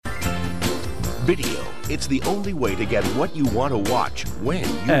Video. It's the only way to get what you want to watch when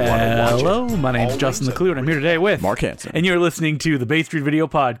you want to watch it. Hello, my name's Justin Decloux, and I'm here today with Mark Hanson. And you're listening to the Bay Street Video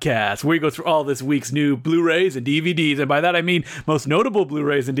Podcast, where we go through all this week's new Blu-rays and DVDs, and by that I mean most notable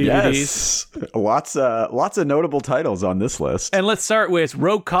Blu-rays and DVDs. Yes, lots of notable titles on this list. And let's start with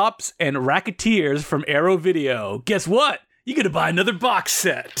Rogue Cops and Racketeers from Arrow Video. Guess what? You gotta buy another box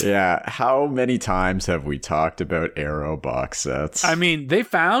set. Yeah, how many times have we talked about Arrow box sets? I mean, they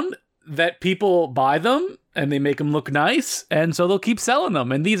found that people buy them and they make them look nice, and so they'll keep selling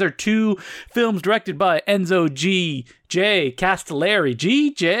them. And these are two films directed by Enzo J. Castellari.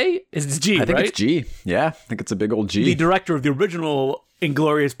 J? It's G, right? I think it's G. Yeah, I think it's a big old G. The director of the original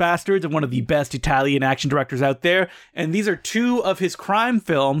Inglourious Bastards and one of the best Italian action directors out there. And these are two of his crime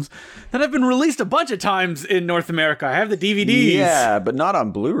films that have been released a bunch of times in North America. I have the DVDs. Yeah, but not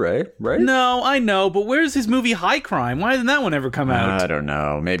on Blu-ray, right? No, I know, but where's his movie High Crime? Why didn't that one ever come out? I don't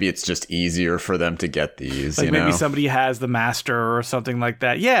know. Maybe it's just easier for them to get these, like maybe somebody has the master or something like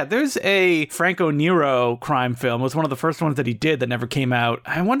that. Yeah, there's a Franco Nero crime film. It was one of the first ones that he did that never came out.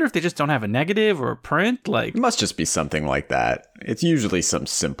 I wonder if they just don't have a negative or a print. Like, it must just be something like that. It's usually some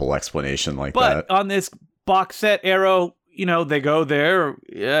simple explanation like But that. on this box set, Arrow, they go there,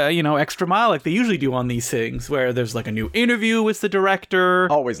 extra mile like they usually do on these things, where there's like a new interview with the director.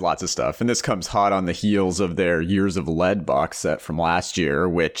 Always lots of stuff. And this comes hot on the heels of their Years of Lead box set from last year,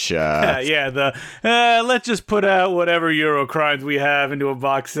 which... let's just put out whatever Euro crimes we have into a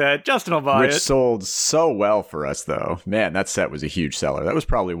box set. Justin will buy it. Which sold so well for us, though. Man, that set was a huge seller. That was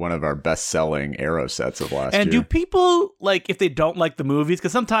probably one of our best-selling Arrow sets of last year. And do people, like, if they don't like the movies,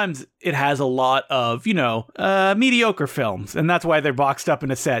 because sometimes it has a lot of, mediocre films, and that's why they're boxed up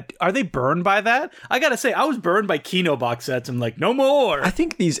in a set. Are they burned by that? I gotta say, I was burned by Kino box sets. I'm like, no more. I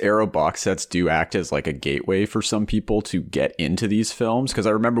think these Arrow box sets do act as like a gateway for some people to get into these films, because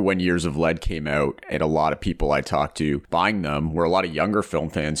I remember when Years of Lead came out, and a lot of people I talked to buying them were a lot of younger film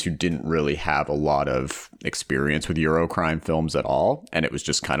fans who didn't really have a lot of experience with Eurocrime films at all, and it was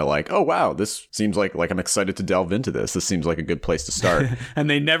just kind of like, oh wow, this seems like I'm excited to delve into this. This seems like a good place to start. And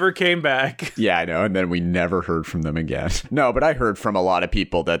they never came back. Yeah, I know, and then we never heard from them again. No, but I heard from a lot of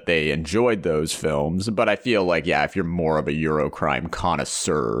people that they enjoyed those films, but I feel like, yeah, if you're more of a Eurocrime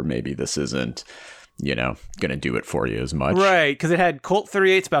connoisseur, maybe this isn't, gonna do it for you as much. Right, because it had Colt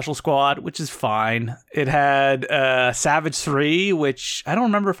 38 Special Squad, which is fine. It had Savage 3, which I don't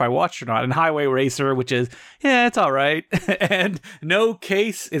remember if I watched or not, and Highway Racer, which is, it's all right. And No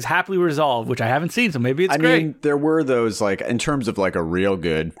Case is Happily Resolved, which I haven't seen, so maybe it's great. I mean, there were those, like, in terms of like a real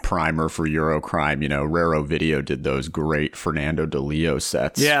good primer for Eurocrime, Raro Video did those great Fernando de Leo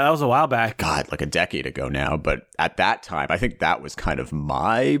sets. Yeah, that was a while back. God, like a decade ago now, but at that time, I think that was kind of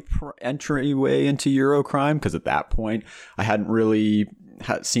my entryway into Eurocrime, because at that point I hadn't really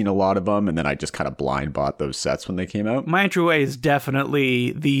seen a lot of them, and then I just kind of blind bought those sets when they came out. My entryway is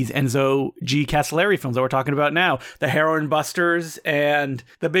definitely these Enzo G. Castellari films that we're talking about now. The Heroin Busters and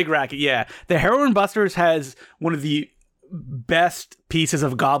The Big Racket. Yeah, The Heroin Busters has one of the best pieces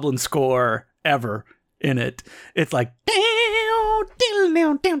of Goblin score ever in it. It's like...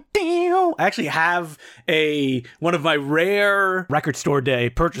 I actually have one of my rare record store day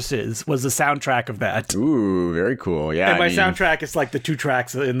purchases was the soundtrack of that. Ooh, very cool. Yeah. And my soundtrack is like the two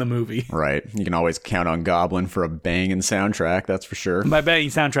tracks in the movie. Right. You can always count on Goblin for a banging soundtrack, that's for sure. By banging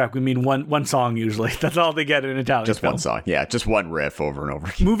soundtrack, we mean one song usually. That's all they get in Italian Just film. one song. Yeah, just one riff over and over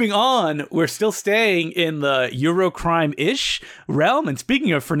again. Moving on, we're still staying in the Eurocrime-ish realm. And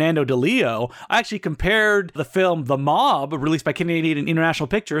speaking of Fernando de Leo, I actually compared the film The Mob, released by Canadian and International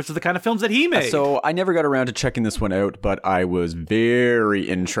Pictures, to the kind of films that he made. So I never got around to checking this one out, but I was very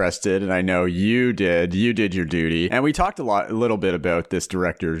interested, and I know you did. You did your duty. And we talked a little bit about this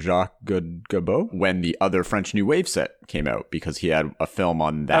director, Jacques Gabot, when the other French New Wave set came out, because he had a film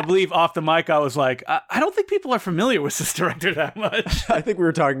on that. I believe off the mic I was like, I don't think people are familiar with this director that much. I think we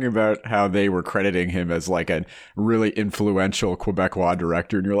were talking about how they were crediting him as like a really influential Quebecois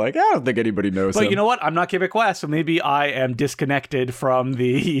director, and you're like, I don't think anybody knows him. But you know what? I'm not Quebecois, so maybe I am disconnected from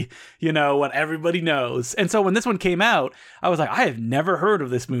the, what everybody knows. And so when this one came out, I was like, I have never heard of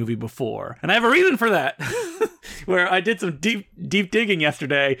this movie before. And I have a reason for that. Where I did some deep digging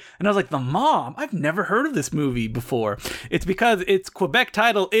yesterday, and I was like, The Mob? I've never heard of this movie before. It's because its Quebec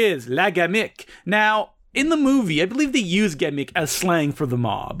title is La Gamique. Now, in the movie, I believe they use gamique as slang for the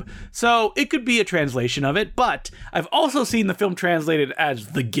mob. So it could be a translation of it, but I've also seen the film translated as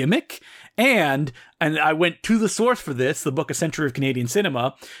The Gimmick, And I went to the source for this, the book A Century of Canadian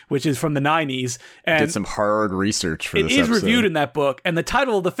Cinema, which is from the 90s. And did some hard research for this episode. It is reviewed in that book, and the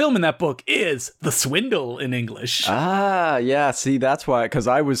title of the film in that book is The Swindle in English. Ah, yeah. See, that's why, because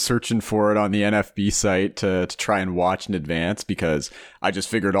I was searching for it on the NFB site to try and watch in advance, because I just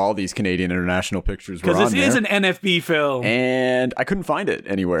figured all these Canadian International Pictures were on there. Because this is an NFB film. And I couldn't find it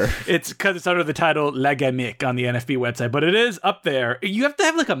anywhere. It's because it's under the title La Gamique on the NFB website, but it is up there. You have to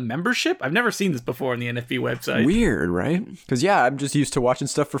have like a membership. I've never seen this before on the NFB website. Weird, right? Because, yeah, I'm just used to watching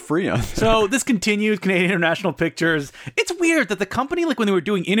stuff for free on there. So this continues, Canadian International Pictures. It's weird that the company, like when they were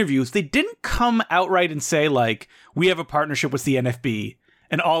doing interviews, they didn't come outright and say, like, we have a partnership with the NFB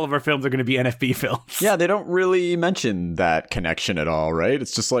and all of our films are going to be NFB films. Yeah, they don't really mention that connection at all, right?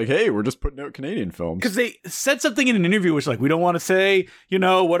 It's just like, hey, we're just putting out Canadian films. Because they said something in an interview which, like, we don't want to say, you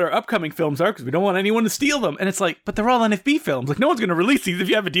know, what our upcoming films are because we don't want anyone to steal them. And it's like, but they're all NFB films. Like, no one's going to release these if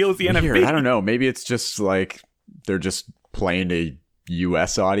you have a deal with the NFB. I don't know. Maybe it's just like they're just playing to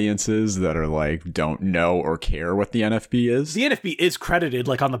US audiences that are like don't know or care what the NFB is. The NFB is credited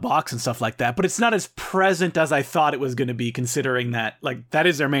like on the box and stuff like that, but it's not as present as I thought it was going to be, considering that like that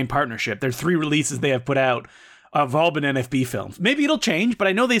is their main partnership. There's 3 releases they have put out have all been NFB films. Maybe it'll change, but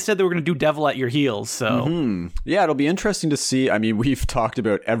I know they said they were going to do Devil at Your Heels, so... Yeah, it'll be interesting to see. I mean, we've talked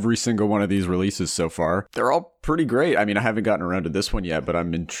about every single one of these releases so far. They're all pretty great. I mean, I haven't gotten around to this one yet, but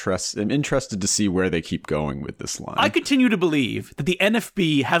I'm interested to see where they keep going with this line. I continue to believe that the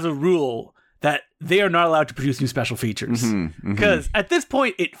NFB has a rule that they are not allowed to produce new special features. Because at this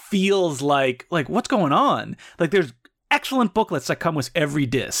point, it feels like what's going on? Like, there's excellent booklets that come with every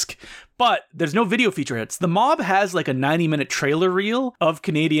disc, but there's no video featurettes. The Mob has like a 90-minute trailer reel of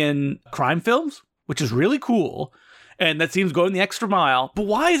Canadian crime films, which is really cool. And that seems going the extra mile. But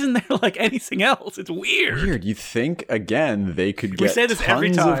why isn't there like anything else? It's weird. You think, again, they could get say this tons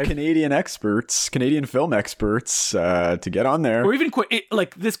every time. of Canadian experts, Canadian film experts to get on there. Or even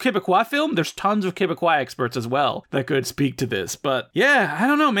like this Quebecois film, there's tons of Quebecois experts as well that could speak to this. But yeah, I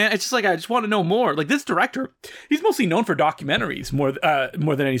don't know, man. It's just like I just want to know more. Like this director, he's mostly known for documentaries more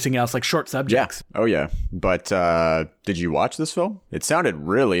than anything else, like short subjects. Yeah. Oh, yeah. But did you watch this film? It sounded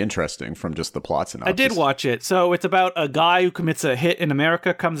really interesting from just the plot synopsis. I did watch it. So it's about a guy who commits a hit in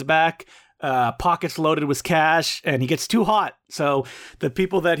America, comes back, pockets loaded with cash, and he gets too hot. So the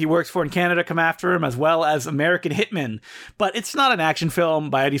people that he works for in Canada come after him, as well as American hitmen. But it's not an action film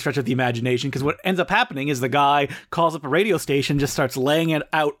by any stretch of the imagination, because what ends up happening is the guy calls up a radio station, just starts laying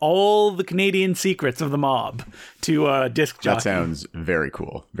out all the Canadian secrets of the mob to a disc jockey. That sounds very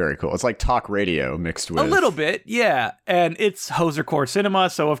cool. Very cool. It's like talk radio mixed with... A little bit, yeah. And it's Hosercore cinema,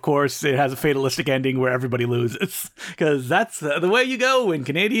 so of course it has a fatalistic ending where everybody loses, because that's the way you go in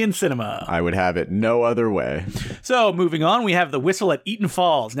Canadian cinema. I would have it no other way. So moving on, we have The Whistle at Eaton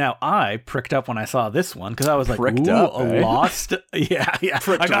Falls. Now, I pricked up when I saw this one because I was like, Lost. Yeah.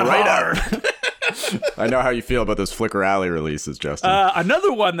 I got right hard. I know how you feel about those Flickr Alley releases, Justin.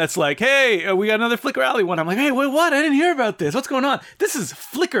 Another one that's like, hey, we got another Flickr Alley one. I'm like, hey, wait, what? I didn't hear about this. What's going on? This is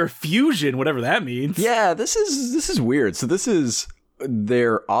Flickr Fusion, whatever that means. Yeah, this is weird. So this is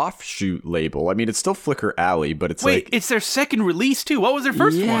their offshoot label. I mean, it's still Flickr Alley, but it's Wait, it's their second release too. What was their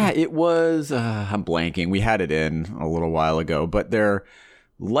first one? Yeah, it was, I'm blanking. We had it in a little while ago, but they're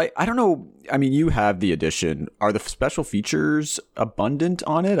like, I don't know. I mean, you have the edition. Are the special features abundant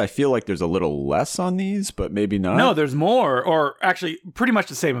on it? I feel like there's a little less on these, but maybe not. No, there's more, or actually pretty much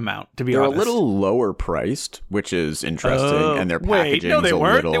the same amount, to be honest. They're a little lower priced, which is interesting, and their packaging no, they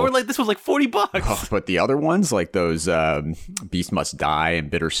weren't. Little... They were like, this was like $40. Oh, but the other ones, like those Beast Must Die and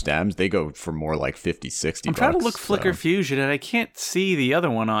Bitter Stems, they go for more like 50, 60 I'm trying to look Flickr Fusion, and I can't see the other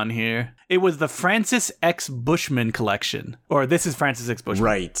one on here. It was the Francis X. Bushman collection, or this is Francis X. Bushman.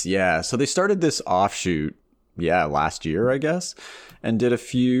 Right, yeah. So they started this offshoot, last year, I guess, and did a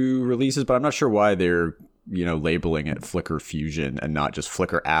few releases, but I'm not sure why they're, labeling it Flickr Fusion and not just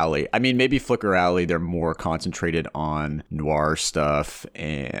Flickr Alley. I mean, maybe Flickr Alley, they're more concentrated on noir stuff,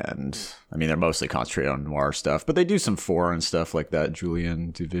 and I mean, they're mostly concentrated on noir stuff, but they do some foreign stuff like that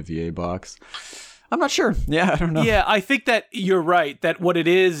Julien Duvivier box. I'm not sure. Yeah, I don't know. Yeah, I think that you're right, that what it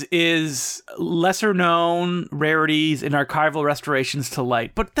is lesser known rarities and archival restorations to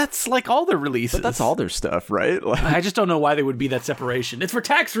light. But that's like all their releases. But that's all their stuff, right? Like, I just don't know why they would be that separation. It's for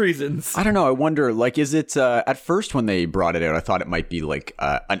tax reasons. I don't know. I wonder, like, is it, at first when they brought it out, I thought it might be like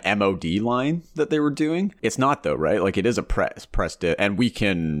an MOD line that they were doing. It's not though, right? Like, it is a pressed it, and we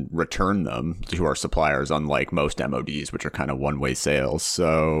can return them to our suppliers, unlike most MODs, which are kind of one-way sales.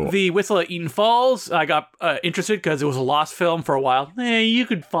 So The Whistle at Eaton Falls I got interested because it was a lost film for a while. You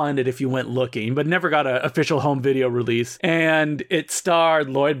could find it if you went looking, but never got an official home video release. And it starred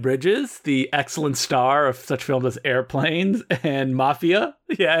Lloyd Bridges, the excellent star of such films as Airplanes and Mafia.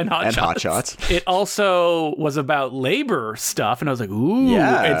 Yeah, and Hot Shots. It also was about labor stuff, and I was like, ooh.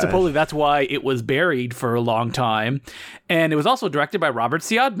 Yeah. And supposedly that's why it was buried for a long time. And it was also directed by Robert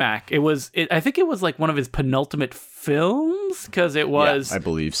Siodmak. I think it was like one of his penultimate films, because it was... Yeah, I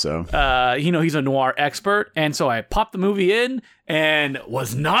believe so. He's a noir expert, and so I popped the movie in and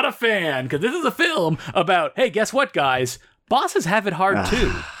was not a fan, because this is a film about, hey, guess what, guys? Bosses have it hard,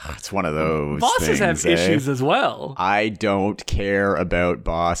 too. It's one of those Bosses have issues as well. I don't care about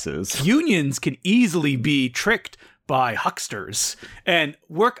bosses. Unions can easily be tricked by hucksters and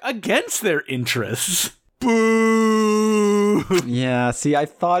work against their interests. Boo! Yeah, see, I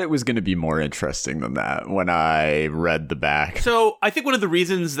thought it was going to be more interesting than that when I read the back. So I think one of the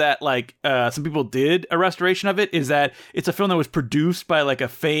reasons that some people did a restoration of it is that it's a film that was produced by a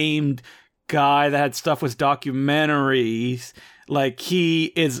famed guy that had stuff with documentaries. He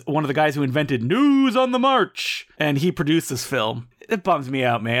is one of the guys who invented News on the March, and he produced this film. It bums me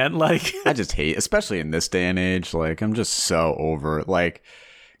out, man. I just hate, especially in this day and age, I'm just so over it.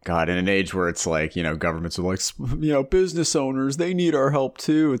 God, in an age where it's governments are business owners, they need our help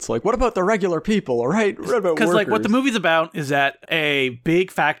too. It's what about the regular people, all right? What about workers? Because what the movie's about is that a big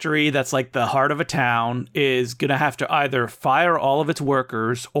factory that's the heart of a town is going to have to either fire all of its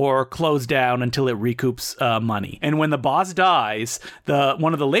workers or close down until it recoups money. And when the boss dies,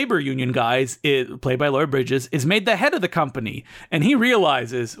 one of the labor union guys, played by Lloyd Bridges, is made the head of the company. And he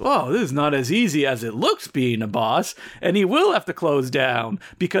realizes, this is not as easy as it looks being a boss, and he will have to close down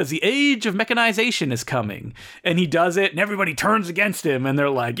because the age of mechanization is coming. And he does it, and everybody turns against him, and they're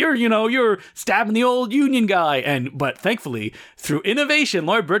like, you're stabbing the old union guy. But thankfully, through innovation,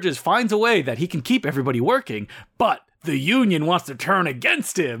 Lloyd Bridges finds a way that he can keep everybody working, but the union wants to turn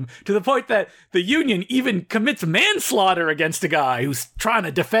against him to the point that the union even commits manslaughter against a guy who's trying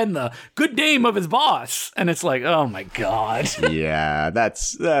to defend the good name of his boss. And it's oh my God. Yeah,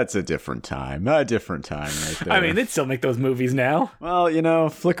 that's a different time. A different time right there. I mean, they'd still make those movies now. Well,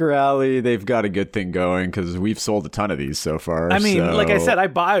 Flicker Alley, they've got a good thing going because we've sold a ton of these so far. I mean, like I said,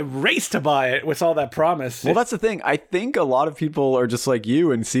 I race to buy it with all that promise. Well, that's the thing. I think a lot of people are just like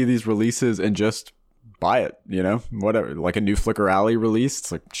you and see these releases and just buy it, whatever, a new Flicker Alley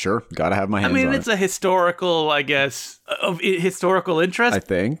release. It's sure, gotta have my hands on it. I mean, it's a historical, I guess, of historical interest. I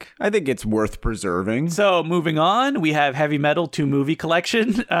think it's worth preserving. So moving on, we have Heavy Metal 2 movie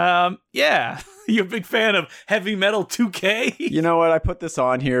collection. Yeah. You a big fan of Heavy Metal 2K? You know what? I put this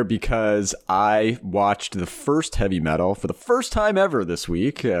on here because I watched the first Heavy Metal for the first time ever this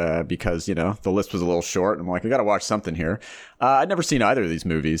week because, the list was a little short. And I'm I got to watch something here. I'd never seen either of these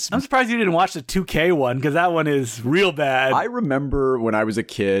movies. I'm surprised you didn't watch the 2K one because that one is real bad. I remember when I was a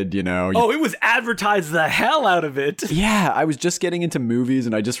kid, it was advertised the hell out of it. Yeah, I was just getting into movies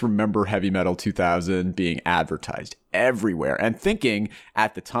and I just remember Heavy Metal 2000 being advertised everywhere and thinking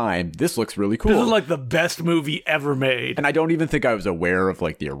at the time, this looks really cool. This is the best movie ever made. And I don't even think I was aware of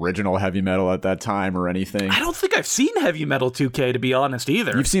the original Heavy Metal at that time or anything. I don't think I've seen Heavy Metal 2K, to be honest,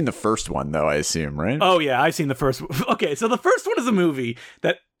 either. You've seen the first one though, I assume, right? Oh yeah, I've seen the first one. Okay, so the first one is a movie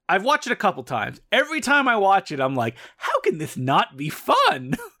that I've watched it a couple times. Every time I watch it, I'm how can this not be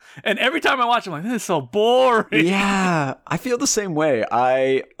fun? And every time I watch it, I'm this is so boring. Yeah, I feel the same way.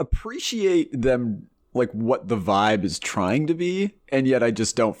 I appreciate them what the vibe is trying to be, and yet I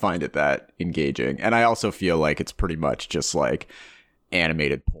just don't find it that engaging. And I also feel it's pretty much just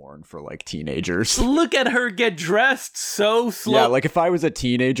animated porn for teenagers. Look at her get dressed so slow. Yeah, if I was a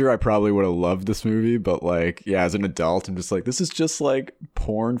teenager, I probably would have loved this movie, but as an adult, I'm just this is just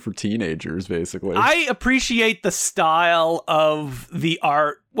porn for teenagers, basically. I appreciate the style of the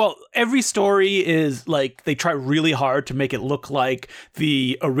art. Well, every story is they try really hard to make it look like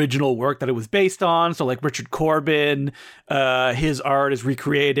the original work that it was based on. So Richard Corbin, his art is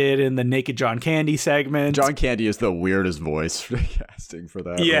recreated in the Naked John Candy segment. John Candy is the weirdest voice casting for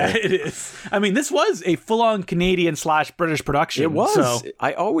that. Yeah, right? It is. I mean, this was a full-on Canadian/British production. It was. So.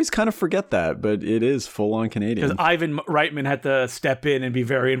 I always kind of forget that, but it is full-on Canadian. Because Ivan Reitman had to step in and be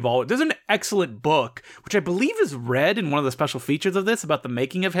very involved. There's an excellent book, which I believe is read in one of the special features of this about the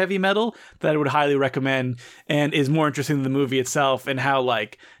making of Heavy Metal that I would highly recommend and is more interesting than the movie itself and how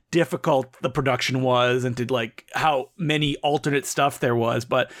difficult the production was and to like how many alternate stuff there was.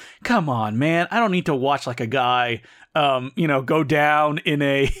 But come on, man, I don't need to watch like a guy go down in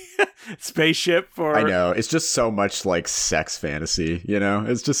a spaceship for... I know, it's just so much like sex fantasy,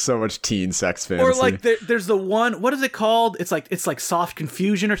 it's just so much teen sex fantasy. Or like there's the one, what is it called? It's like Soft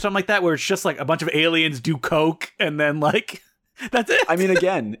Confusion or something like that, where it's just like a bunch of aliens do coke and then like that's it. I mean,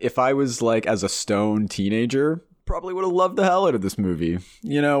 again, if I was like as a stoned teenager, probably would have loved the hell out of this movie.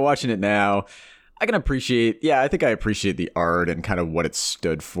 Watching it now, I can appreciate, I think I appreciate the art and kind of what it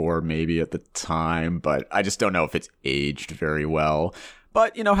stood for maybe at the time, but I just don't know if it's aged very well.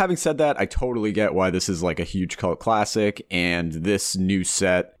 But, having said that, I totally get why this is like a huge cult classic. And this new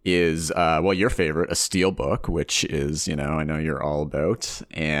set is, your favorite, a steelbook, which is, I know you're all about.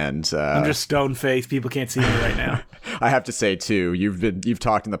 And I'm just stone faced. People can't see me right now. I have to say, too, you've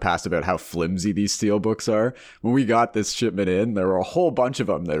talked in the past about how flimsy these steelbooks are. When we got this shipment in, there were a whole bunch of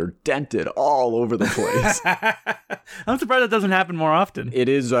them that are dented all over the place. I'm surprised that doesn't happen more often. It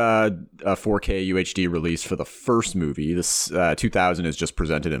is a 4K UHD release for the first movie. This 2000 is just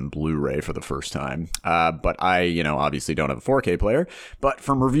presented in Blu-ray for the first time. But I, obviously don't have a 4K player. But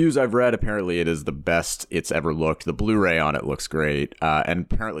from reviews I've read, apparently it is the best it's ever looked. The Blu-ray on it looks great. And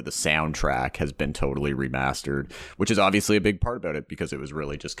apparently the soundtrack has been totally remastered, which is obviously a big part about it because it was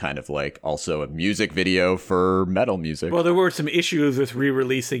really just kind of like also a music video for metal music. Well, there were some issues with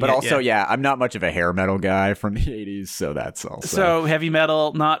re-releasing but it. But also, I'm not much of a hair metal guy from the 80s, so that's also... So heavy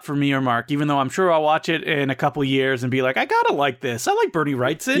metal, not for me or Mark, even though I'm sure I'll watch it in a couple years and be like, I gotta like this. I like Bernie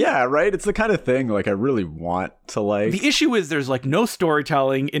Wrightson. Yeah, right? It's the kind of thing like I really want to like. The issue is there's like no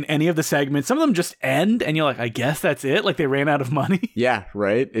storytelling in any of the segments. Some of them just end and you're like, I guess that's it? Like they ran out of money? Yeah,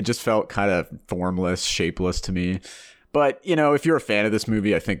 right? It just felt kind of formless, shapeless to me. But, if you're a fan of this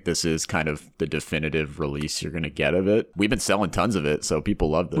movie, I think this is kind of the definitive release you're going to get of it. We've been selling tons of it, so people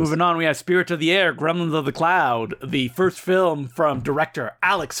love this. Moving on, we have Spirits of the Air, Gremlins of the Cloud, the first film from director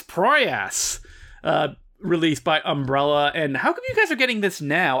Alex Proyas, released by Umbrella. And how come you guys are getting this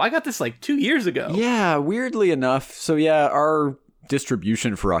now? I got this like 2 years ago. Yeah, weirdly enough. So our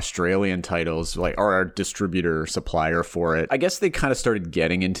distribution for Australian titles, like our distributor supplier for it, I guess they kind of started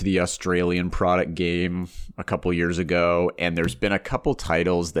getting into the Australian product game a couple years ago, and there's been a couple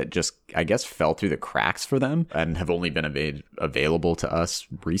titles that just, I guess, fell through the cracks for them and have only been available to us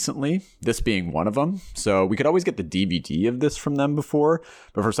recently, this being one of them. So we could always get the DVD of this from them before,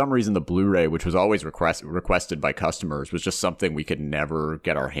 but for some reason the Blu-ray, which was always requested by customers, was just something we could never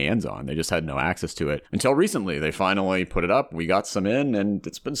get our hands on. They just had no access to it until recently. They finally put it up. We got some in, and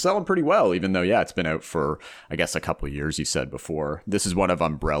it's been selling pretty well, even though, it's been out for, I guess, a couple of years, you said before. This is one of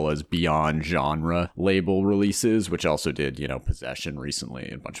Umbrella's Beyond Genre label releases, which also did, Possession recently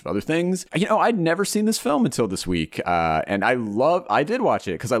and a bunch of other things. I'd never seen this film until this week, and I did watch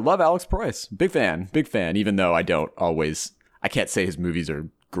it because I love Alex Proyas. Big fan, even though I can't say his movies are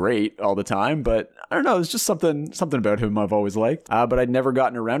great all the time, but I don't know, there's just something about him I've always liked. But I'd never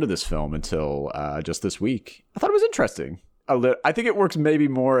gotten around to this film until just this week. I thought it was interesting. I think it works maybe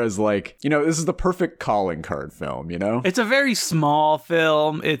more as like, this is the perfect calling card film, It's a very small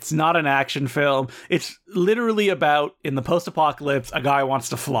film. It's not an action film. It's literally about, in the post-apocalypse, a guy wants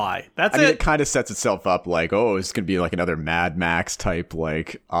to fly. That's it. I mean, it kind of sets itself up like, oh, it's going to be like another Mad Max type,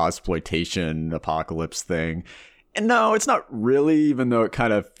 like, Ozploitation apocalypse thing. And no, it's not really, even though it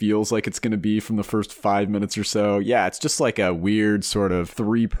kind of feels like it's going to be from the first 5 minutes or so. Yeah, it's just like a weird sort of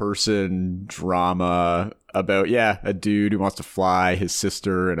 3-person drama about, a dude who wants to fly, his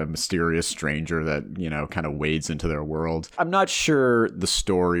sister, and a mysterious stranger that, kind of wades into their world. I'm not sure the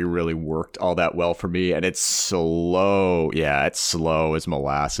story really worked all that well for me, and it's slow. Yeah, it's slow as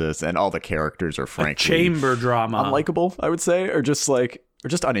molasses, and all the characters are frankly... a chamber drama. Unlikable, I would say, or just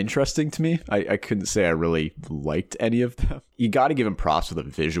uninteresting to me. I couldn't say I really liked any of them. You got to give him props for the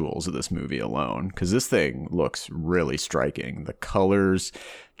visuals of this movie alone, because this thing looks really striking. The colors,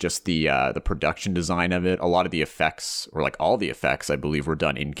 just the production design of it, a lot of the effects, or like all the effects, I believe, were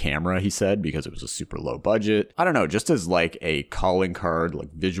done in camera, he said, because it was a super low budget. I don't know, just as like a calling card,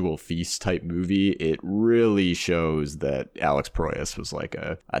 like visual feast type movie, it really shows that Alex Proyas was like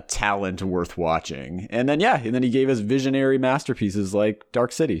a talent worth watching. And then he gave us visionary masterpieces like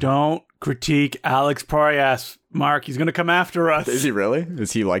Dark City. Don't critique Alex Proyas, Mark. He's going to come after us. Is he really?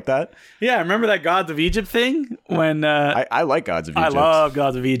 Is he like that? Yeah, remember that Gods of Egypt thing? When I like Gods of Egypt. I love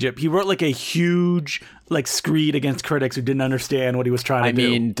Gods of Egypt. He wrote like a huge screed against critics who didn't understand what he was trying to do. I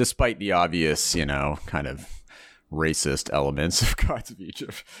mean, despite the obvious, kind of racist elements of Gods of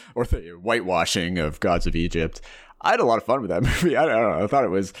Egypt, or the whitewashing of Gods of Egypt, I had a lot of fun with that movie. I don't know. I thought it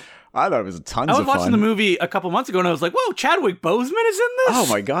was tons of fun. I was watching the movie a couple months ago and I was like, whoa, Chadwick Boseman is in this? Oh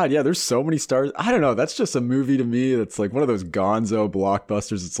my God. Yeah, there's so many stars. I don't know. That's just a movie to me that's like one of those gonzo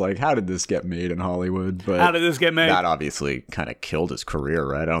blockbusters. It's like, how did this get made in Hollywood? But how did this get made? That obviously kind of killed his career,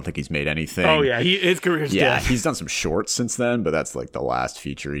 right? I don't think he's made anything. Oh yeah, his career's dead. He's done some shorts since then, but that's like the last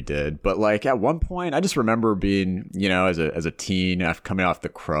feature he did. But like at one point, I just remember being, as a teen, after coming off The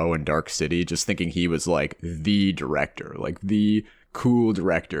Crow and Dark City, just thinking he was like the director, like the cool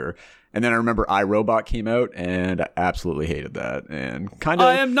director. And then I remember iRobot came out, and I absolutely hated that, and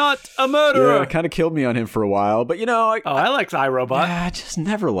I am not a murderer. Yeah, kind of killed me on him for a while. But I like iRobot. Yeah, I just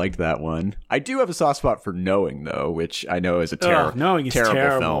never liked that one. I do have a soft spot for Knowing, though, which I know is a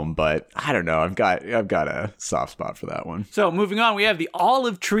terrible film. But I don't know. I've got a soft spot for that one. So moving on, we have The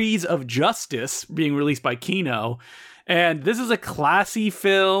Olive Trees of Justice being released by Kino. And this is a classy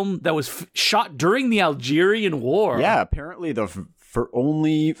film that was shot during the Algerian War. Yeah, apparently for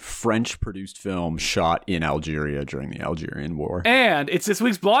only French-produced film shot in Algeria during the Algerian War. And it's this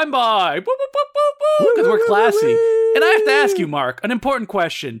week's Blind Buy. Because we're classy. And I have to ask you, Mark, an important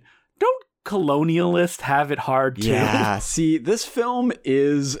question. Don't colonialists have it hard too? Yeah, see, this film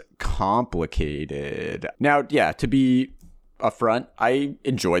is complicated. Now, yeah, to be upfront, I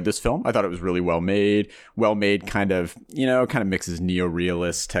enjoyed this film. I thought it was really well made, kind of mixes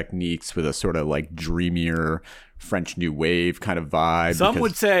neorealist techniques with a sort of like dreamier French New Wave kind of vibe. Some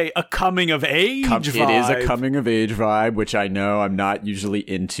would say a coming of age vibe. It is a coming of age vibe, which I know I'm not usually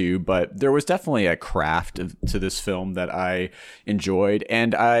into, but there was definitely a craft to this film that I enjoyed.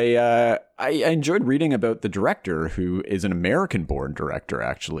 And I enjoyed reading about the director, who is an American-born director,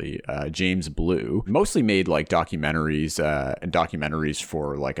 actually, James Blue. Mostly made like documentaries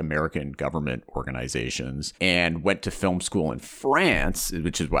for like American government organizations, and went to film school in France,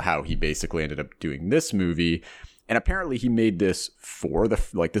 which is how he basically ended up doing this movie. And apparently he made this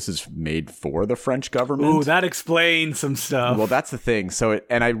this is made for the French government. Ooh, that explains some stuff. Well, that's the thing. So,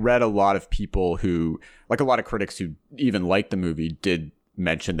 and I read a lot of people who, like a lot of critics who even liked the movie, did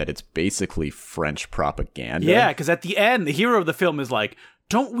mention that it's basically French propaganda. Yeah, because at the end, the hero of the film is like,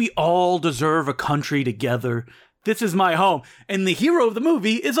 don't we all deserve a country together? This is my home. And the hero of the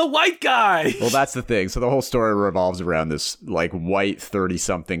movie is a white guy. Well, that's the thing. So the whole story revolves around this like white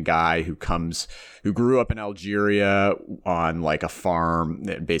 30-something guy who grew up in Algeria on like a farm.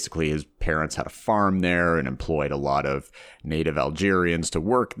 Basically, his parents had a farm there and employed a lot of native Algerians to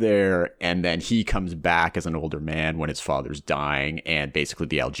work there. And then he comes back as an older man when his father's dying. And basically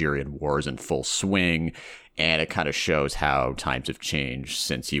the Algerian War is in full swing. And it kind of shows how times have changed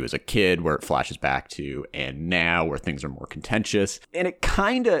since he was a kid, where it flashes back to, and now where things are more contentious. And it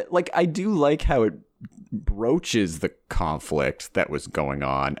kind of, like, I do like how it broaches the conflict that was going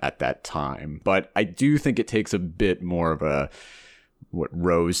on at that time. But I do think it takes a bit more of a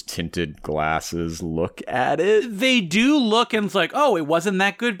rose-tinted glasses look at it. They do look, and it's like, oh, it wasn't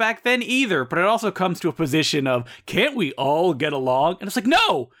that good back then either. But it also comes to a position of, can't we all get along? And it's like,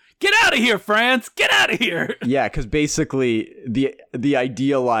 no! Get out of here, France! Get out of here! Yeah, because basically the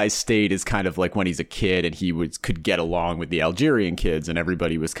idealized state is kind of like when he's a kid and he could get along with the Algerian kids and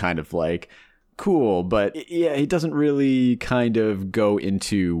everybody was kind of like, cool. But yeah, he doesn't really kind of go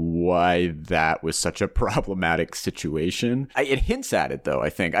into why that was such a problematic situation. It hints at it, though,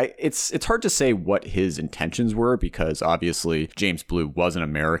 I think. It's hard to say what his intentions were, because obviously James Blue was an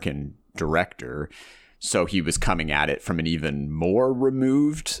American director, so he was coming at it from an even more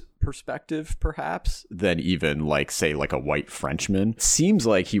removed perspective, perhaps, than even like, say, like a white Frenchman. Seems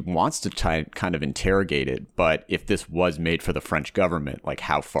like he wants to kind of interrogate it, but if this was made for the French government, like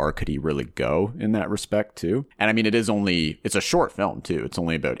how far could he really go in that respect too? And I mean, it's a short film too. It's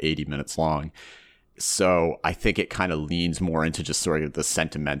only about 80 minutes long. So I think it kind of leans more into just sort of the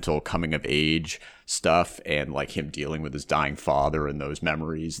sentimental coming of age stuff and like him dealing with his dying father and those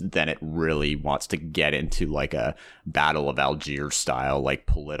memories than it really wants to get into like a Battle of Algiers style, like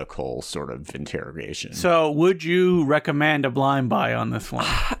political sort of interrogation. So would you recommend a blind buy on this one?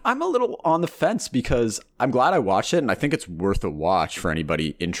 I'm a little on the fence, because I'm glad I watched it, and I think it's worth a watch for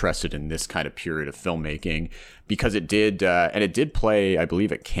anybody interested in this kind of period of filmmaking, because it did play, I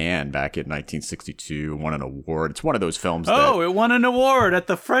believe, at Cannes back in 1962, won an award. It's one of those films it won an award at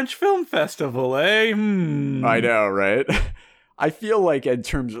the French Film Festival, eh? I know, right? I feel like, in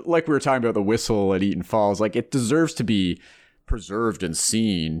terms of, like we were talking about The Whistle at Eaton Falls, like it deserves to be preserved and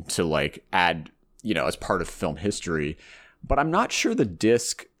seen to like add, as part of film history. But I'm not sure the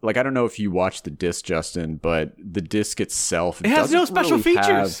disc, like, I don't know if you watched the disc, Justin, but the disc itself, it has no special features,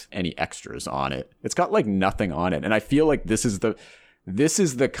 have any extras on it. It's got like nothing on it. And I feel like this is this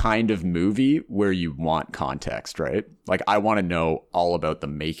is the kind of movie where you want context, right? Like, I want to know all about the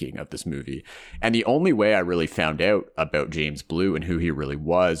making of this movie. And the only way I really found out about James Blue and who he really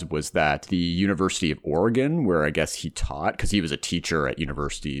was that the University of Oregon, where I guess he taught, because he was a teacher at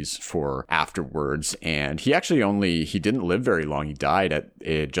universities for afterwards. And he actually he didn't live very long. He died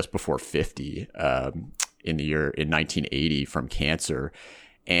at just before 50 in 1980 from cancer.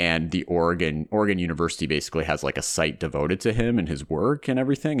 And the Oregon University basically has like a site devoted to him and his work and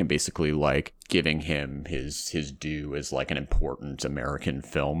everything, and basically like giving him his due as like an important American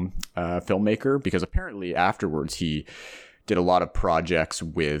filmmaker, because apparently afterwards he did a lot of projects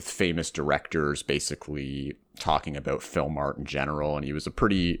with famous directors, basically talking about film art in general. And he was a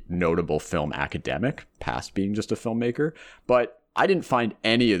pretty notable film academic, past being just a filmmaker. But I didn't find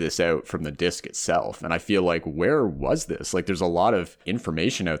any of this out from the disc itself. And I feel like, where was this? Like, there's a lot of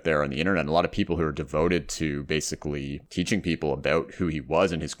information out there on the internet, and a lot of people who are devoted to basically teaching people about who he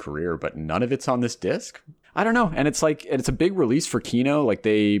was and his career, but none of it's on this disc. I don't know. And it's a big release for Kino. Like,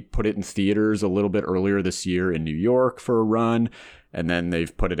 they put it in theaters a little bit earlier this year in New York for a run, and then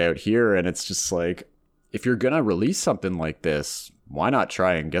they've put it out here. And it's just like, if you're going to release something like this, why not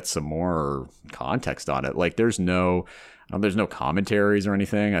try and get some more context on it? Like, there's no commentaries or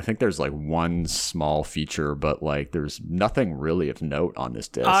anything. I think there's like one small feature, but like there's nothing really of note on this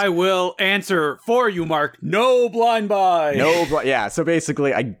disc. I will answer for you, Mark. No blind buy. Yeah, so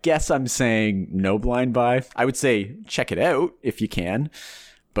basically, I guess I'm saying no blind buy. I would say check it out if you can.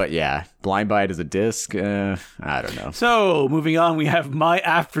 But yeah, blind buy it as a disc, I don't know. So, moving on, we have My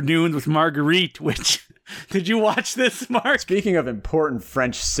Afternoons with Marguerite, which... Did you watch this, Mark? Speaking of important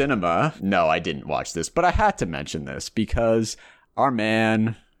French cinema, no, I didn't watch this, but I had to mention this because our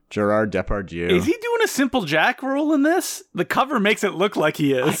man, Gerard Depardieu... Is he doing a simple Jack role in this? The cover makes it look like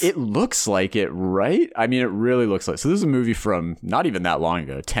he is. It looks like it, right? I mean, it really looks like... So this is a movie from not even that long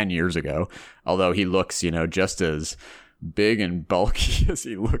ago, 10 years ago, although he looks, just as big and bulky as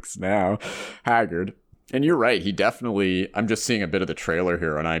he looks now, haggard. And you're right, he definitely... I'm just seeing a bit of the trailer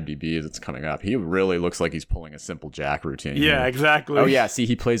here on IMDb as it's coming up. He really looks like he's pulling a simple Jack routine. Yeah, exactly. Oh yeah, see,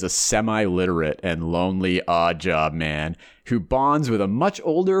 he plays a semi-literate and lonely odd job man who bonds with a much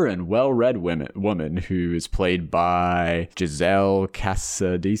older and well-read woman who is played by Giselle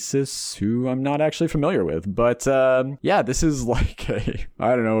Cassadesis, who I'm not actually familiar with. But yeah, this is like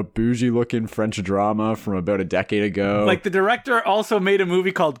a bougie-looking French drama from about a decade ago. Like, the director also made a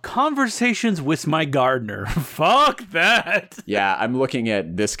movie called Conversations with My Gardener. Fuck that! Yeah, I'm looking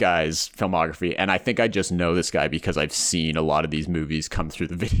at this guy's filmography, and I think I just know this guy because I've seen a lot of these movies come through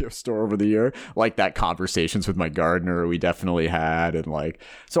the video store over the year. Like that Conversations with My Gardener we definitely had, and like,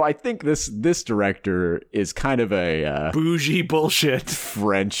 so I think this director is kind of a bougie bullshit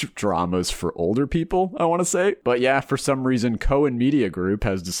French dramas for older people, I want to say. But yeah, for some reason Cohen Media Group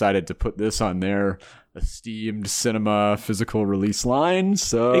has decided to put this on their esteemed cinema physical release line,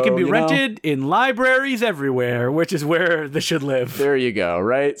 so it can be rented in libraries everywhere, which is where this should live. There you go,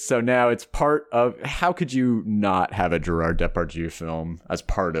 right? So now it's part of... How could you not have a Gerard Depardieu film as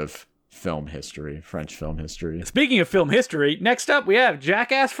part of film history, French film history? Speaking of film history, next up we have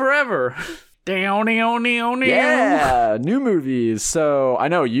Jackass Forever. Yeah, new movies. So I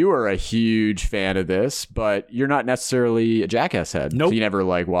know you are a huge fan of this, but you're not necessarily a Jackass head. Nope. So you never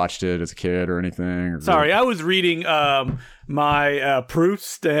like watched it as a kid or anything? Sorry, I was reading my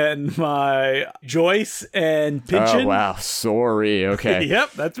Proust and my Joyce and Pynchon. Oh, wow. Sorry. Okay.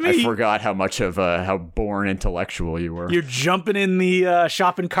 Yep, that's me. I forgot how much of how born intellectual you were. You're jumping in the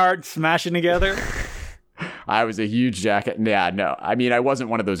shopping cart, smashing together. I was a huge Jackass. Yeah, no. I mean, I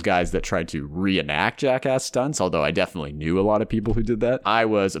wasn't one of those guys that tried to reenact Jackass stunts, although I definitely knew a lot of people who did that. I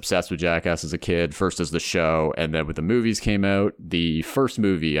was obsessed with Jackass as a kid, first as the show, and then when the movies came out. The first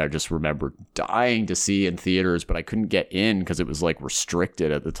movie I just remember dying to see in theaters, but I couldn't get in because it was like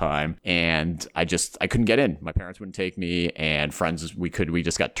restricted at the time. And I couldn't get in. My parents wouldn't take me, and friends, we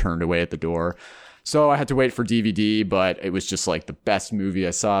just got turned away at the door. So I had to wait for DVD, but it was just like the best movie I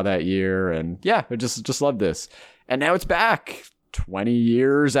saw that year. And yeah, I just loved this. And now it's back 20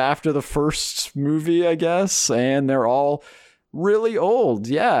 years after the first movie, I guess. And they're all really old.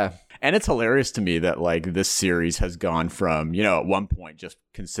 Yeah. And it's hilarious to me that like this series has gone from, at one point just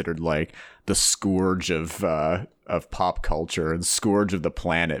considered like the scourge of pop culture and scourge of the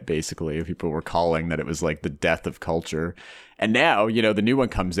planet, basically. People were calling that it was like the death of culture. And now, you know, the new one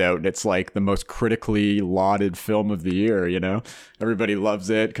comes out and it's like the most critically lauded film of the year, you know? Everybody loves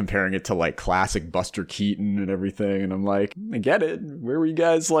it, comparing it to like classic Buster Keaton and everything. And I'm like, I get it. Where were you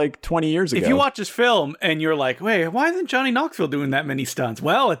guys like 20 years ago? If you watch this film and you're like, wait, why isn't Johnny Knoxville doing that many stunts?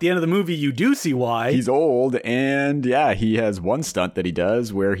 Well, at the end of the movie, you do see why. He's old, and yeah, he has one stunt that he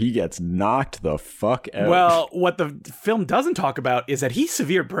does where he gets knocked the fuck out. Well, what the film doesn't talk about is that he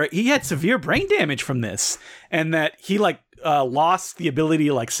had severe brain damage from this, and that he lost the ability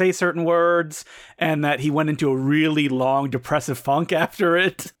to like say certain words, and that he went into a really long depressive funk after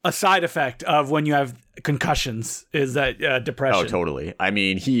it. A side effect of when you have concussions is that depression. Oh, totally. I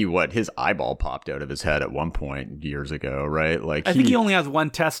mean, his eyeball popped out of his head at one point years ago, right? Like, I think he only has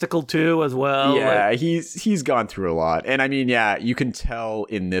one testicle too, as well. Yeah, he's gone through a lot, and I mean, yeah, you can tell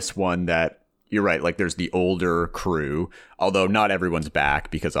in this one that. You're right. Like, there's the older crew, although not everyone's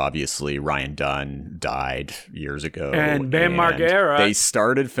back because obviously Ryan Dunn died years ago. And Bam Margera. They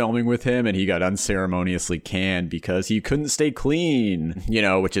started filming with him and he got unceremoniously canned because he couldn't stay clean, you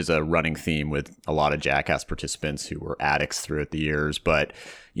know, which is a running theme with a lot of Jackass participants who were addicts throughout the years. But,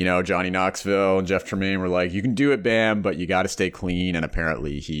 you know, Johnny Knoxville and Jeff Tremaine were like, you can do it, Bam, but you got to stay clean. And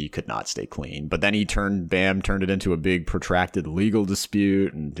apparently he could not stay clean. But then Bam turned it into a big protracted legal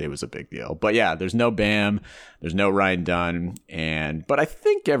dispute and it was a big deal. But yeah, there's no Bam, there's no Ryan Dunn, but I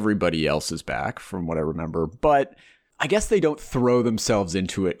think everybody else is back from what I remember. But I guess they don't throw themselves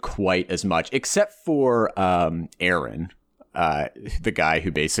into it quite as much, except for Aaron, the guy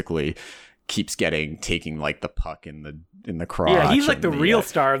who basically keeps taking like the puck in the crotch. Yeah, he's like the real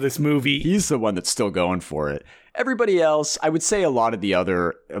star of this movie. He's the one that's still going for it. Everybody else, I would say a lot of the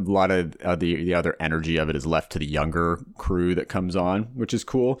other energy of it is left to the younger crew that comes on, which is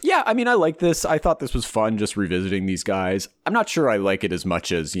cool. Yeah, I mean, I like this. I thought this was fun just revisiting these guys. I'm not sure I like it as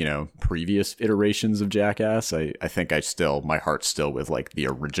much as, you know, previous iterations of Jackass. I think my heart's still with like the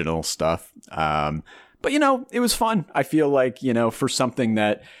original stuff. But, you know, it was fun. I feel like, you know, for something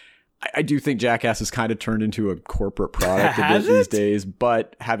that I do think Jackass has kind of turned into a corporate product a bit these days.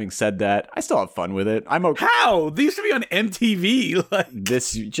 But having said that, I still have fun with it. I'm okay. How? They used to be on MTV.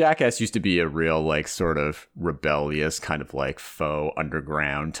 This Jackass used to be a real, like, sort of rebellious kind of like faux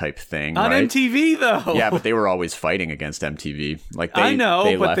underground type thing. On right? MTV, though. Yeah, but they were always fighting against MTV. Like I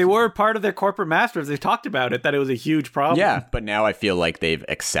know, but they were part of their corporate masters. They talked about it, that it was a huge problem. Yeah, but now I feel like they've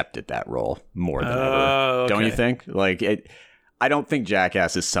accepted that role more than ever. Okay. Don't you think? Like I don't think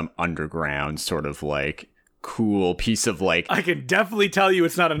Jackass is some underground sort of like cool piece of like... I can definitely tell you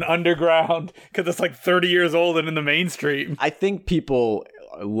it's not an underground because it's like 30 years old and in the mainstream. I think people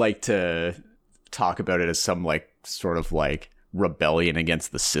like to talk about it as some like sort of like rebellion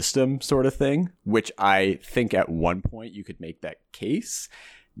against the system sort of thing, which I think at one point you could make that case.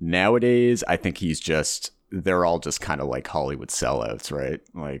 Nowadays, I think they're all just kind of like Hollywood sellouts, right?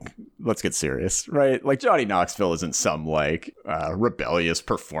 Like, let's get serious, right? Like, Johnny Knoxville isn't some like rebellious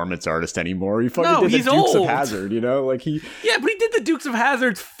performance artist anymore. He fucking did the Dukes of Hazzard, you know? Like Yeah, but he did the Dukes of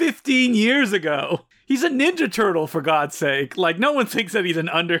Hazzard 15 years ago. He's a Ninja Turtle, for God's sake. Like, no one thinks that he's an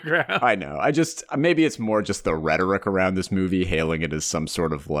underground. I know. Maybe it's more just the rhetoric around this movie, hailing it as some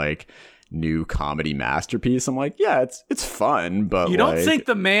sort of like new comedy masterpiece. I'm like, yeah, it's fun, but you don't think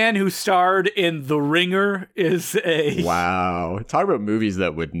the man who starred in The Ringer is a... Wow. Talk about movies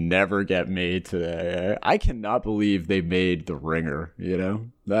that would never get made today. I cannot believe they made The Ringer, you know?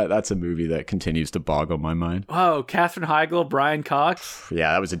 That's a movie that continues to boggle my mind. Oh, Katherine Heigl, Brian Cox.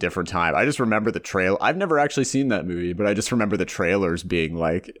 Yeah, that was a different time. I just remember the trail. I've never actually seen that movie, but I just remember the trailers being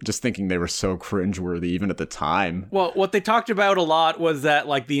like, just thinking they were so cringeworthy even at the time. Well, what they talked about a lot was that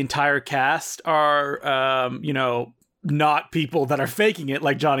like the entire cast are, you know, not people that are faking it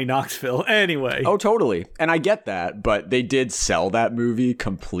like Johnny Knoxville anyway. Oh, totally. And I get that, but they did sell that movie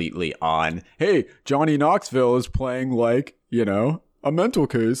completely on, hey, Johnny Knoxville is playing like, you know, a mental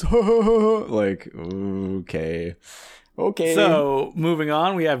case. Like, okay. So, moving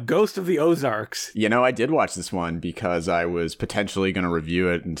on, we have Ghost of the Ozarks. You know, I did watch this one because I was potentially going to review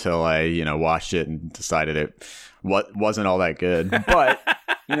it until I, you know, watched it and decided it wasn't all that good. But,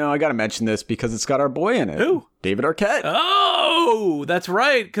 you know, I got to mention this because it's got our boy in it. Who? David Arquette. Oh, that's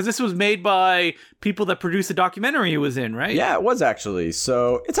right. Because this was made by people that produced the documentary he was in, right? Yeah, it was actually.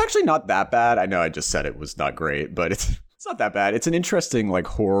 So, it's actually not that bad. I know I just said it was not great, but It's not that bad. It's an interesting like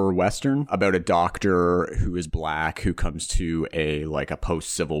horror western about a doctor who is black who comes to a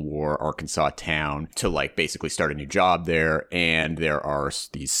post-Civil War Arkansas town to like basically start a new job there, and there are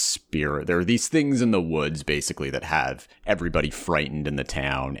these things in the woods basically that have everybody frightened in the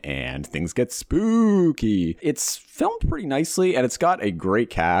town, and things get spooky. It's filmed pretty nicely, and it's got a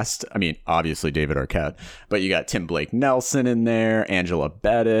great cast. I mean, obviously David Arquette, but you got Tim Blake Nelson in there, Angela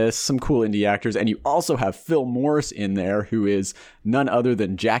Bettis, some cool indie actors, and you also have Phil Morris in there, who is none other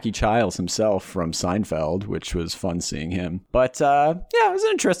than Jackie Chiles himself from Seinfeld, which was fun seeing him. But yeah, it was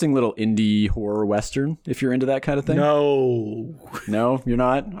an interesting little indie horror western, if you're into that kind of thing. No, you're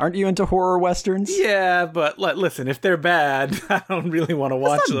not? Aren't you into horror westerns? Yeah, but listen, if they're bad, I don't really want to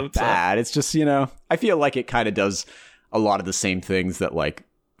watch them. It's not bad. It's just, I feel like it kind of does a lot of the same things that like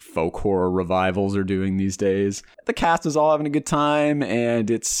folk horror revivals are doing these days. The cast is all having a good time, and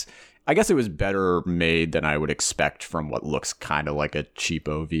I guess it was better made than I would expect from what looks kind of like a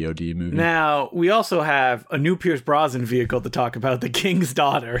cheapo VOD movie. Now, we also have a new Pierce Brosnan vehicle to talk about, The King's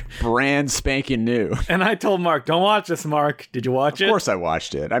Daughter. Brand spanking new. And I told Mark, don't watch this, Mark. Did you watch it? Of course I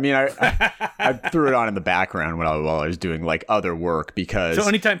watched it. I mean, I threw it on in the background while I was doing like other work because... So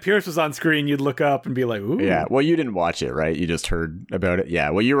anytime Pierce was on screen, you'd look up and be like, ooh. Yeah, well, you didn't watch it, right? You just heard about it.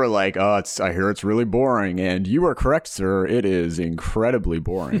 Yeah, well, you were like, I hear it's really boring. And you are correct, sir. It is incredibly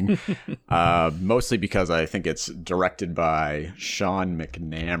boring. Mostly because I think it's directed by Sean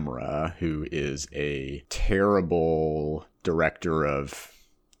McNamara, who is a terrible director of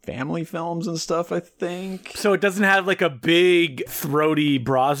family films and stuff, I think. So it doesn't have like a big throaty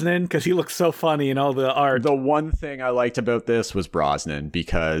Brosnan, because he looks so funny in all the art. The one thing I liked about this was Brosnan,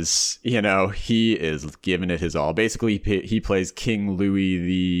 because, he is giving it his all. Basically, he plays King Louis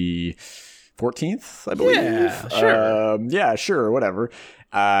the 14th, I believe. Yeah, sure. Yeah, sure, whatever.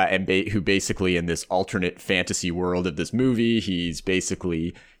 Who basically in this alternate fantasy world of this movie, he's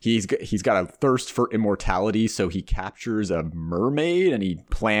got a thirst for immortality, so he captures a mermaid and he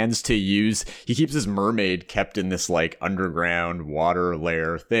keeps his mermaid kept in this like underground water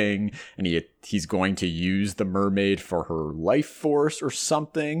lair thing, and he's going to use the mermaid for her life force or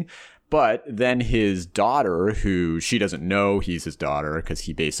something. But then his daughter, who she doesn't know he's his daughter because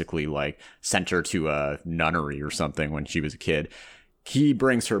he basically like sent her to a nunnery or something when she was a kid. He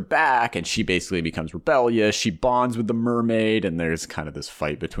brings her back and she basically becomes rebellious. She bonds with the mermaid and there's kind of this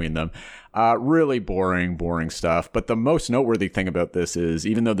fight between them. Really boring stuff. But the most noteworthy thing about this is,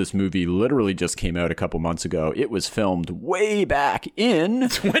 even though this movie literally just came out a couple months ago, it was filmed way back in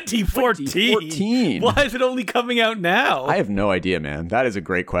 2014. Why is it only coming out now? I have no idea, man. That is a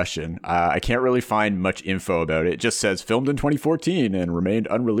great question. I can't really find much info about it. It just says filmed in 2014 and remained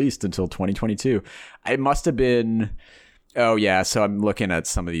unreleased until 2022. It must have been... Oh, yeah. So I'm looking at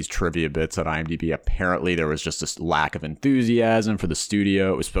some of these trivia bits on IMDb. Apparently, there was just a lack of enthusiasm for the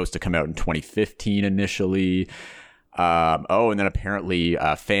studio. It was supposed to come out in 2015 initially. And then apparently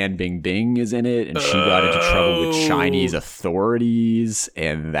Fan Bingbing is in it, and she got into trouble with Chinese authorities,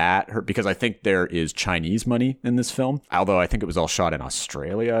 and because I think there is Chinese money in this film, although I think it was all shot in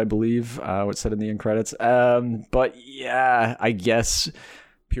Australia, I believe, what's said in the end credits. But yeah, I guess...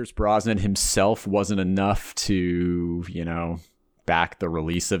 Pierce Brosnan himself wasn't enough to, back the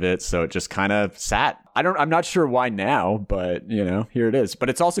release of it, so it just kind of sat. I'm not sure why now, but here it is. But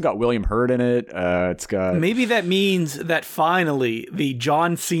it's also got William Hurt in it. It's got... Maybe that means that finally the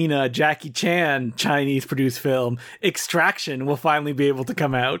John Cena, Jackie Chan Chinese produced film Extraction will finally be able to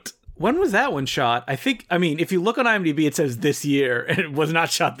come out. When was that one shot? If you look on IMDb, it says this year, and it was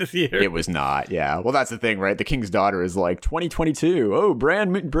not shot this year. It was not, yeah. Well, that's the thing, right? The King's Daughter is like 2022. Oh,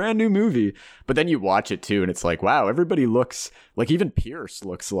 brand new movie. But then you watch it too, and it's like, wow, everybody looks like, even Pierce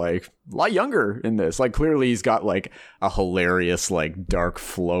looks like a lot younger in this. Like, clearly he's got like a hilarious, like dark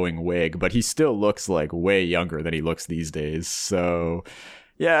flowing wig, but he still looks like way younger than he looks these days. So...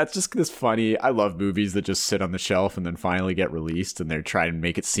 yeah, it's just this funny. I love movies that just sit on the shelf and then finally get released, and they're trying to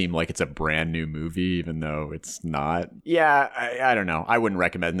make it seem like it's a brand new movie, even though it's not. Yeah, I don't know. I wouldn't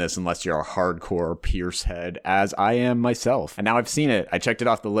recommend this unless you're a hardcore Pierce head, as I am myself. And now I've seen it. I checked it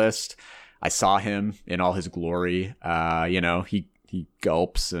off the list. I saw him in all his glory. He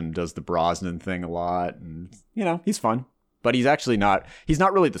gulps and does the Brosnan thing a lot, and he's fun. But he's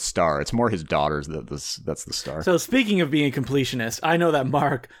not really the star. It's more his daughters that's the star. So speaking of being a completionist, I know that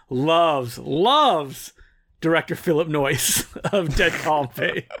Mark loves director Philip Noyce of Dead Calm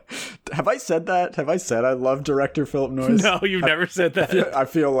fame. Have I said that? Have I said I love director Philip Noyce? No, you've never said that. I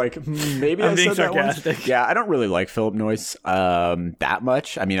feel like maybe I'm I being said sarcastic. that once. Yeah, I don't really like Philip Noyce that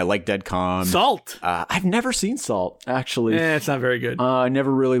much. I mean, I like Dead Calm. Salt. I've never seen Salt, actually. It's not very good. I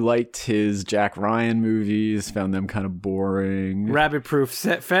never really liked his Jack Ryan movies. Found them kind of boring. Rabbit Proof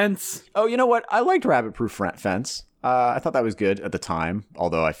Fence. Oh, you know what? I liked Rabbit Proof Fence. I thought that was good at the time,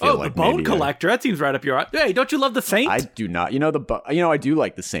 although I feel like The Bone Collector. That seems right up your alley. Hey, don't you love The Saint? I do not. I do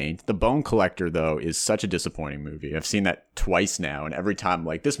like The Saint. The Bone Collector, though, is such a disappointing movie. I've seen that twice now, and every time,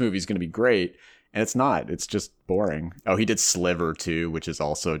 like, this movie's going to be great, and it's not. It's just boring. Oh, he did Sliver, too, which is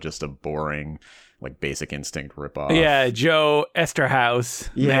also just a boring, like, Basic Instinct ripoff. Yeah, Joe Esterhaus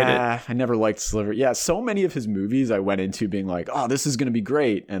made it. Yeah, I never liked Sliver. Yeah, so many of his movies I went into being like, oh, this is going to be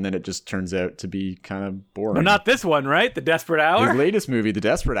great. And then it just turns out to be kind of boring. But not this one, right? The Desperate Hour? His latest movie, The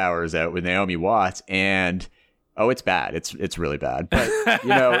Desperate Hour, is out with Naomi Watts. And, it's bad. It's really bad. But,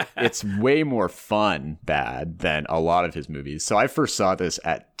 it's way more fun bad than a lot of his movies. So I first saw this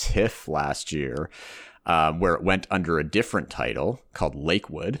at TIFF last year, where it went under a different title called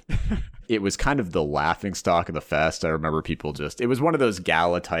Lakewood. It was kind of the laughingstock of the fest. I remember it was one of those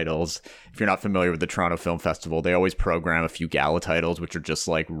gala titles. If you're not familiar with the Toronto Film Festival, they always program a few gala titles, which are just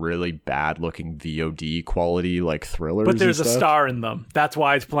like really bad looking VOD quality, like thrillers. But there's a star in them. That's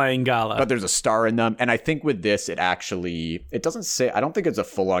why it's playing gala. But there's a star in them. And I think with this, it doesn't say, I don't think it's a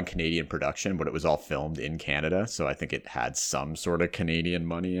full on Canadian production, but it was all filmed in Canada. So I think it had some sort of Canadian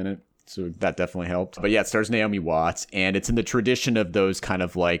money in it. So that definitely helped. But yeah, it stars Naomi Watts, and it's in the tradition of those kind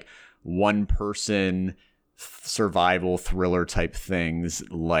of like one person survival thriller type things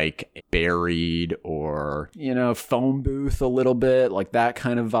like Buried or, Phone Booth a little bit, like that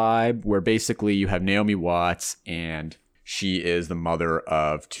kind of vibe, where basically you have Naomi Watts and she is the mother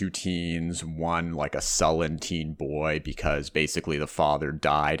of two teens, one like a sullen teen boy because basically the father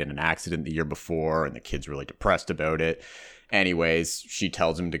died in an accident the year before and the kid's really depressed about it. Anyways, she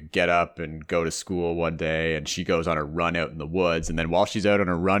tells him to get up and go to school one day, and she goes on a run out in the woods. And then while she's out on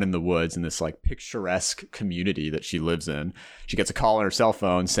a run in the woods in this like picturesque community that she lives in, she gets a call on her cell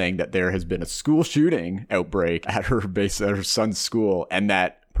phone saying that there has been a school shooting outbreak at her son's school, and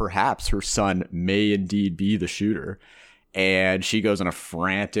that perhaps her son may indeed be the shooter. And she goes on a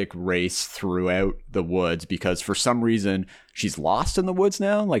frantic race throughout the woods because for some reason she's lost in the woods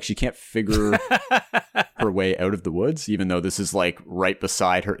now. Like she can't figure her way out of the woods, even though this is like right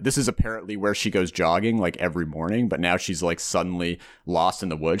beside her. This is apparently where she goes jogging like every morning. But now she's like suddenly lost in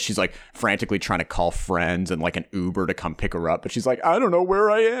the woods. She's like frantically trying to call friends and like an Uber to come pick her up. But she's like, I don't know where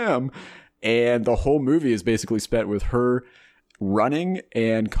I am. And the whole movie is basically spent with her running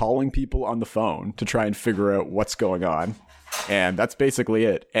and calling people on the phone to try and figure out what's going on. And that's basically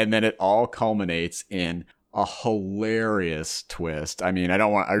it. And then it all culminates in a hilarious twist. I mean, I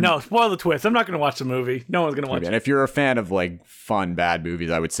don't want... No, spoil the twist. I'm not going to watch the movie. No one's going to watch it. And if you're a fan of like fun, bad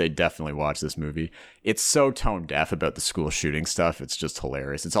movies, I would say definitely watch this movie. It's so tone deaf about the school shooting stuff. It's just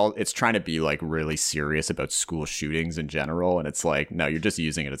hilarious. It's trying to be like really serious about school shootings in general. And it's like, no, you're just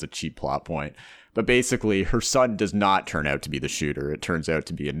using it as a cheap plot point. But basically, her son does not turn out to be the shooter. It turns out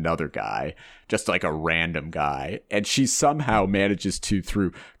to be another guy, just like a random guy. And she somehow manages to,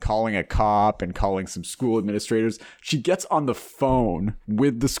 through calling a cop and calling some school administrators, she gets on the phone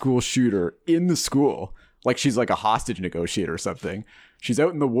with the school shooter in the school. Like she's like a hostage negotiator or something. She's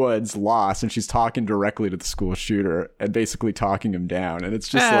out in the woods, lost, and she's talking directly to the school shooter and basically talking him down. And it's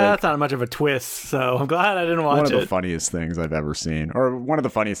just like... That's not much of a twist, so I'm glad I didn't watch it. One of the funniest things I've ever seen. Or one of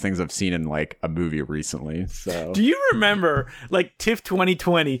the funniest things I've seen in like a movie recently. So, do you remember, like, TIFF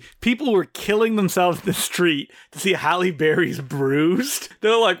 2020, people were killing themselves in the street to see Halle Berry's Bruised?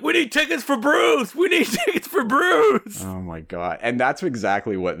 They're like, we need tickets for Bruce! We need tickets for Bruce! Oh my God. And that's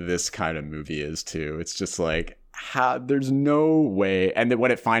exactly what this kind of movie is, too. It's just like... there's no way. And then when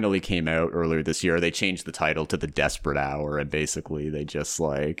it finally came out earlier this year, they changed the title to The Desperate Hour, and basically they just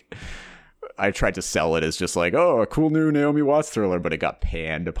like, I tried to sell it as just like, oh, a cool new Naomi Watts thriller, but it got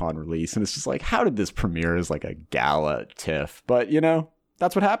panned upon release. And it's just like, how did this premiere as like a gala TIFF? But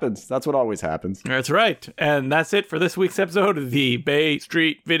that's what happens. That's what always happens. That's right. And that's it for this week's episode of the Bay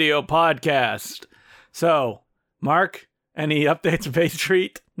Street Video Podcast. So, Mark, any updates on Bay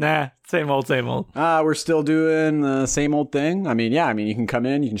Street? Nah, same old, same old. We're still doing the same old thing. I mean, you can come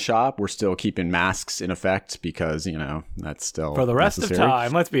in, you can shop. We're still keeping masks in effect because, that's still for the rest necessary. of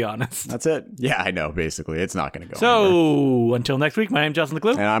time, let's be honest. That's it. Yeah, I know, basically. It's not going to go So, anywhere. Until next week, my name's Justin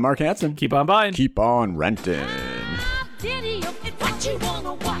Decloux. And I'm Mark Hanson. Keep on buying. Keep on renting. what you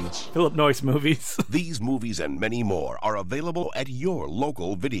wanna watch. Philip Noyce movies. These movies and many more are available at your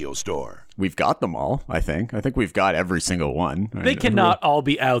local video store. We've got them all, I think. I think we've got every single one. They cannot all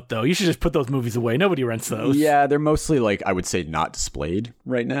be out, though. You should just put those movies away. Nobody rents those. Yeah, they're mostly, like, I would say not displayed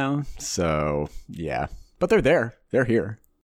right now. So, yeah. But they're there. They're here.